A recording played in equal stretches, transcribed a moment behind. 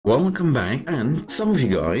Welcome back, and some of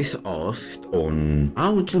you guys asked on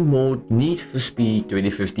how to mod Need for Speed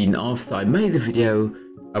 2015 after I made the video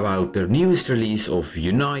about the newest release of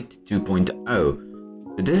Unite 2.0. So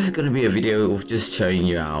this is going to be a video of just showing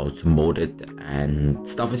you how to mod it and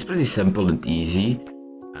stuff. It's pretty simple and easy.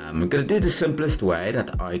 I'm going to do the simplest way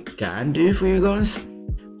that I can do for you guys.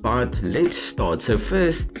 But let's start. So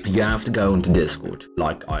first you have to go onto Discord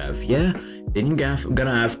like I have here. Then you're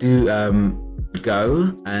gonna have to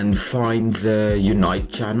go and find the Unite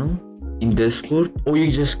channel in Discord, or you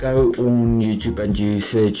just go on YouTube and you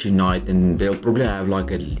search Unite, and they'll probably have like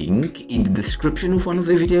a link in the description of one of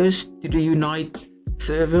the videos to the Unite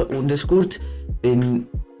server on Discord. Then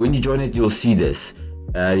when you join it, you'll see this.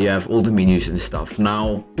 You have all the menus and stuff.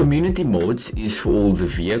 Now community mods is for all the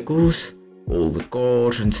vehicles, all the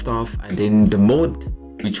cars and stuff, and then the mod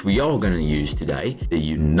which we are going to use today, the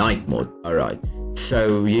Unite mod. Alright,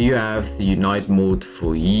 so here you have the Unite mod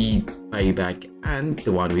for Heat, Payback, and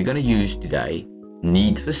the one we're going to use today,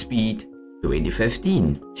 Need for Speed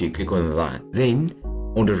 2015. So you click on that. Then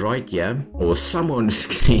on the right here, or somewhere on the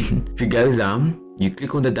screen, if you go down, you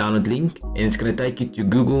click on the download link and it's going to take you to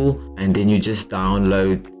Google, and then you just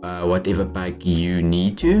download whatever pack you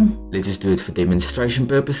need to. Let's just do it for demonstration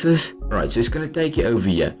purposes. Alright, so it's going to take you over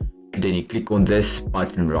here. Then you click on this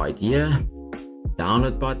button right here,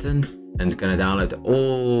 download button, and it's going to download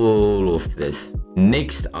all of this.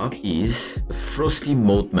 Next up is the Frosty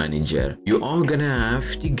Mod Manager. You are going to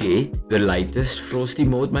have to get the latest Frosty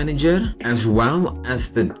Mod Manager as well as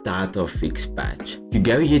the data fix patch. You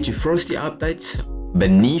go here to Frosty Updates,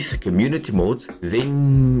 beneath community mods,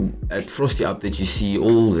 then at Frosty Updates you see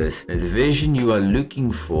all this. And the version you are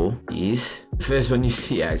looking for is the first one you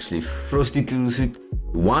see, actually, Frosty Toolsuit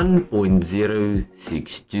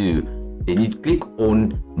 1.062. Then you click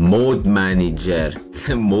on Mod Manager,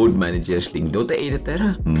 the Mod Manager's link, not the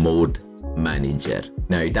editor, Mod Manager.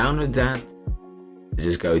 Now you download that,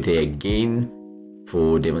 just go there again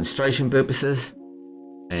for demonstration purposes,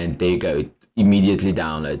 and there you go, it immediately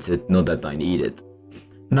downloads it, not that I need it.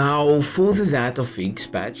 Now for the data fix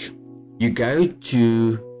patch, you go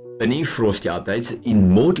to beneath Frosty Updates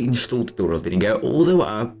in Mod Install Tutorial, then you go all the way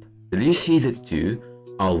up till you see the two.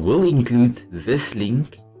 I will include this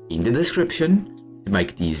link in the description to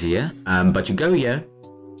make it easier, but you go here,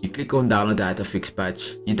 you click on download data fix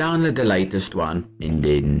patch, you download the latest one, and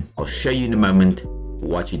then I'll show you in a moment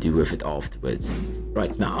what you do with it afterwards.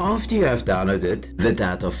 Right, now after you have downloaded the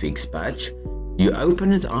data fix patch, you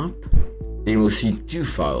open it up. Then we'll see two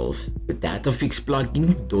files, the datafix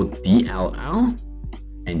plugin.dll,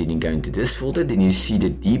 and then you go into this folder, then you see the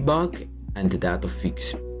debug and the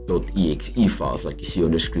datafix.exe files like you see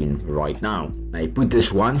on the screen right now. Now you put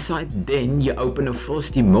this one side, then you open a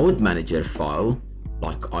Frosty Mod Manager file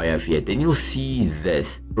like I have here. Then you'll see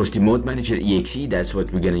this Frosty Mod Manager exe. That's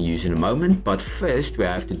what we're going to use in a moment, but first we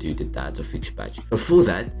have to do the datafix patch. So for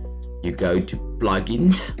that you go to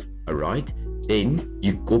plugins, alright, then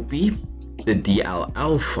you copy the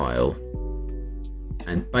DLL file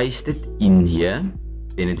and paste it in here.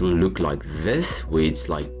 Then it will look like this, where it's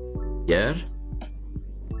like here.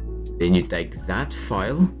 Then you take that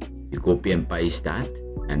file, you copy and paste that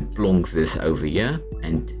and plonk this over here,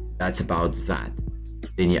 and that's about that.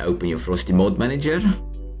 Then you open your Frosty Mod Manager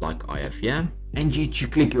like I have here, and you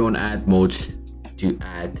click on add mods to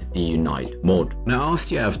add the Unite mod. Now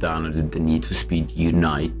after you have downloaded the Need for Speed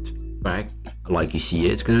Unite pack like you see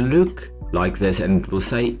here, it's going to look like this, and it will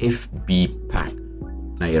say FB pack.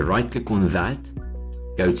 Now you right click on that,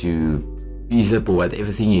 go to pzip or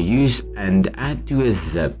whatever thing you use, and add to a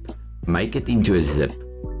zip, make it into a zip.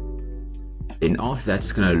 Then after that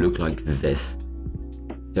it's going to look like this.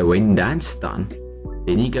 So when that's done,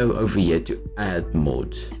 then you go over here to add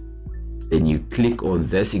mods, then you click on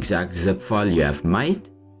this exact zip file you have made,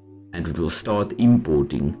 and it will start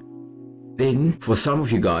importing. Then for some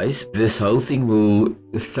of you guys, this whole thing will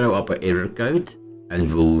throw up an error code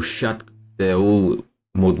and will shut the whole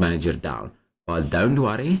mod manager down. But don't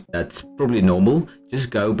worry, that's probably normal. Just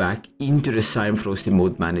go back into the same Frosty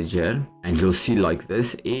Mod Manager and you'll see like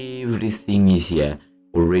this, everything is here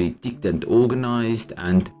already ticked and organized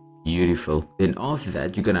and beautiful. Then after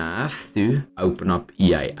that you're gonna have to open up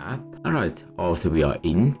EA app. Alright, after we are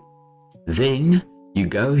in, then you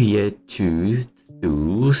go here to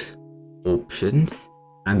tools, options,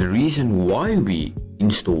 and the reason why we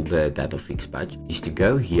install the datafix patch is to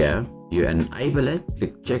go here, you enable it,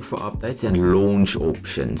 click check for updates and launch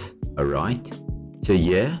options. Alright, so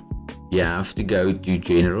here you have to go to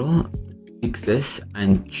general, click this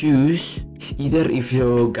and choose either, if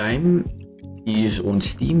your game is on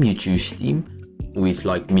Steam, you choose Steam, or it's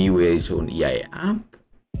like me where it's on EA app,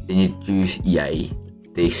 then you choose EA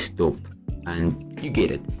desktop and you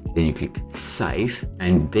get it. Then you click save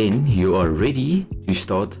and then you are ready to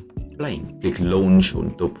start playing. Click launch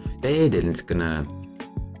on top of there, then it's gonna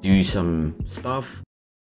do some stuff.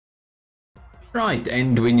 Right,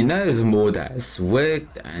 and when you know the mod has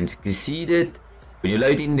worked and succeeded, when you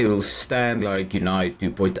load in, there will stand like Unite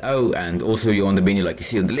 2.0, and also you're on the menu like you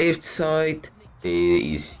see on the left side, there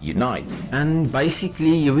is Unite. And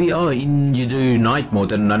basically here we are in the Unite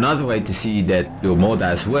mode, and another way to see that your mod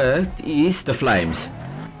has worked is the flames.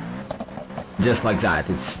 Just like that,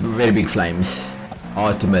 it's very big flames,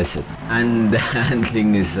 hard to miss it. And the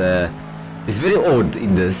handling is very odd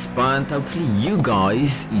in this, but hopefully you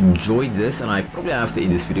guys enjoyed this, and I probably have to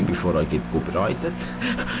end this video before I get copyrighted.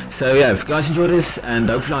 So yeah, if you guys enjoyed this, and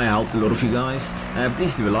hopefully I helped a lot of you guys,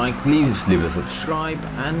 please leave a like, leave a subscribe,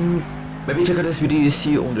 and maybe check out this video you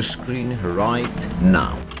see on the screen right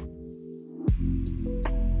now.